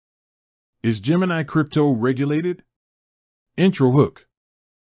Is Gemini crypto regulated? Intro hook.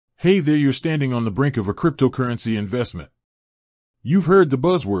 Hey there, you're standing on the brink of a cryptocurrency investment. You've heard the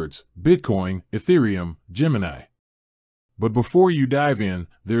buzzwords, Bitcoin, Ethereum, Gemini. But before you dive in,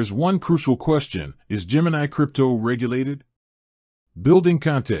 there's one crucial question: is Gemini crypto regulated? Building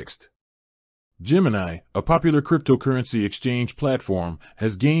context. Gemini, a popular cryptocurrency exchange platform,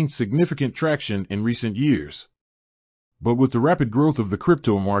 has gained significant traction in recent years. But with the rapid growth of the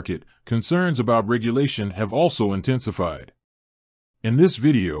crypto market, concerns about regulation have also intensified. In this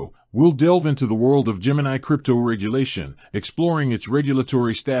video, we'll delve into the world of Gemini crypto regulation, exploring its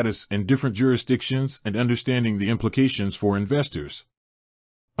regulatory status in different jurisdictions and understanding the implications for investors.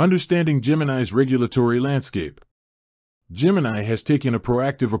 Understanding Gemini's regulatory landscape. Gemini has taken a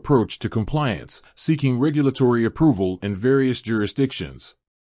proactive approach to compliance, seeking regulatory approval in various jurisdictions.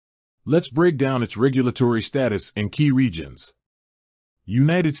 Let's break down its regulatory status in key regions.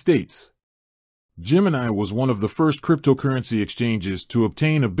 United States. Gemini was one of the first cryptocurrency exchanges to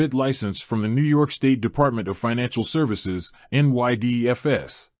obtain a BIT license from the New York State Department of Financial Services,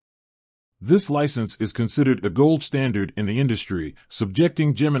 NYDFS. This license is considered a gold standard in the industry,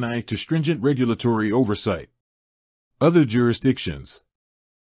 subjecting Gemini to stringent regulatory oversight. Other jurisdictions.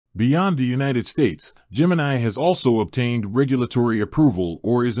 Beyond the United States, Gemini has also obtained regulatory approval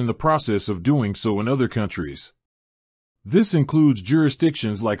or is in the process of doing so in other countries. This includes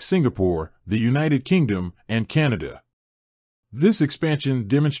jurisdictions like Singapore, the United Kingdom, and Canada. This expansion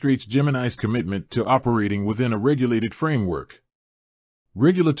demonstrates Gemini's commitment to operating within a regulated framework.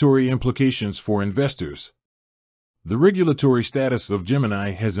 Regulatory implications for investors. The regulatory status of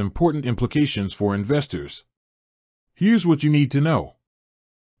Gemini has important implications for investors. Here's what you need to know.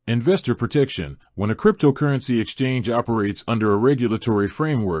 Investor protection. When a cryptocurrency exchange operates under a regulatory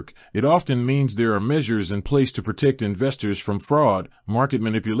framework, it often means there are measures in place to protect investors from fraud, market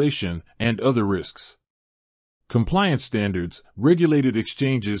manipulation, and other risks. Compliance standards. Regulated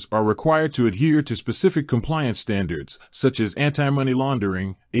exchanges are required to adhere to specific compliance standards, such as anti-money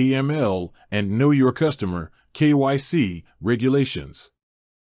laundering, AML, and Know Your Customer, KYC, regulations.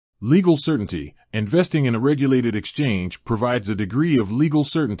 Legal certainty. Investing in a regulated exchange provides a degree of legal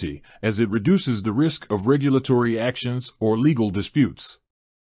certainty, as it reduces the risk of regulatory actions or legal disputes.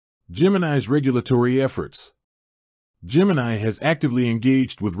 Gemini's regulatory efforts. Gemini has actively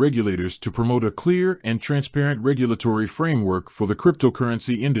engaged with regulators to promote a clear and transparent regulatory framework for the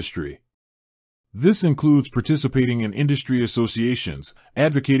cryptocurrency industry. This includes participating in industry associations,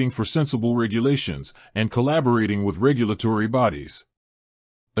 advocating for sensible regulations, and collaborating with regulatory bodies.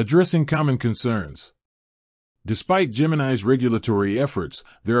 Addressing common concerns. Despite Gemini's regulatory efforts,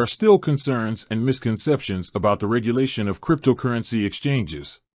 there are still concerns and misconceptions about the regulation of cryptocurrency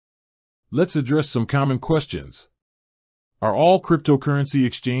exchanges. Let's address some common questions. Are all cryptocurrency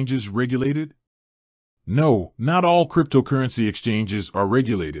exchanges regulated? No, not all cryptocurrency exchanges are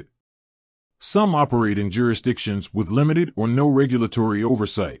regulated. Some operate in jurisdictions with limited or no regulatory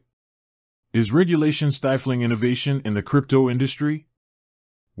oversight. Is regulation stifling innovation in the crypto industry?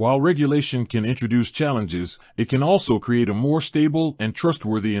 While regulation can introduce challenges, it can also create a more stable and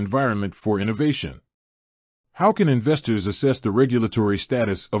trustworthy environment for innovation. How can investors assess the regulatory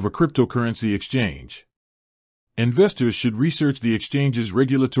status of a cryptocurrency exchange? Investors should research the exchange's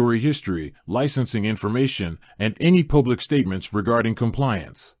regulatory history, licensing information, and any public statements regarding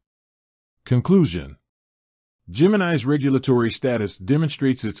compliance. Conclusion. Gemini's regulatory status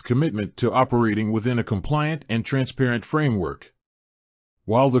demonstrates its commitment to operating within a compliant and transparent framework.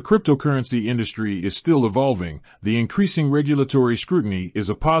 While the cryptocurrency industry is still evolving, the increasing regulatory scrutiny is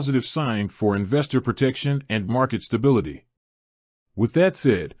a positive sign for investor protection and market stability. With that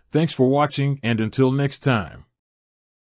said, thanks for watching, and until next time.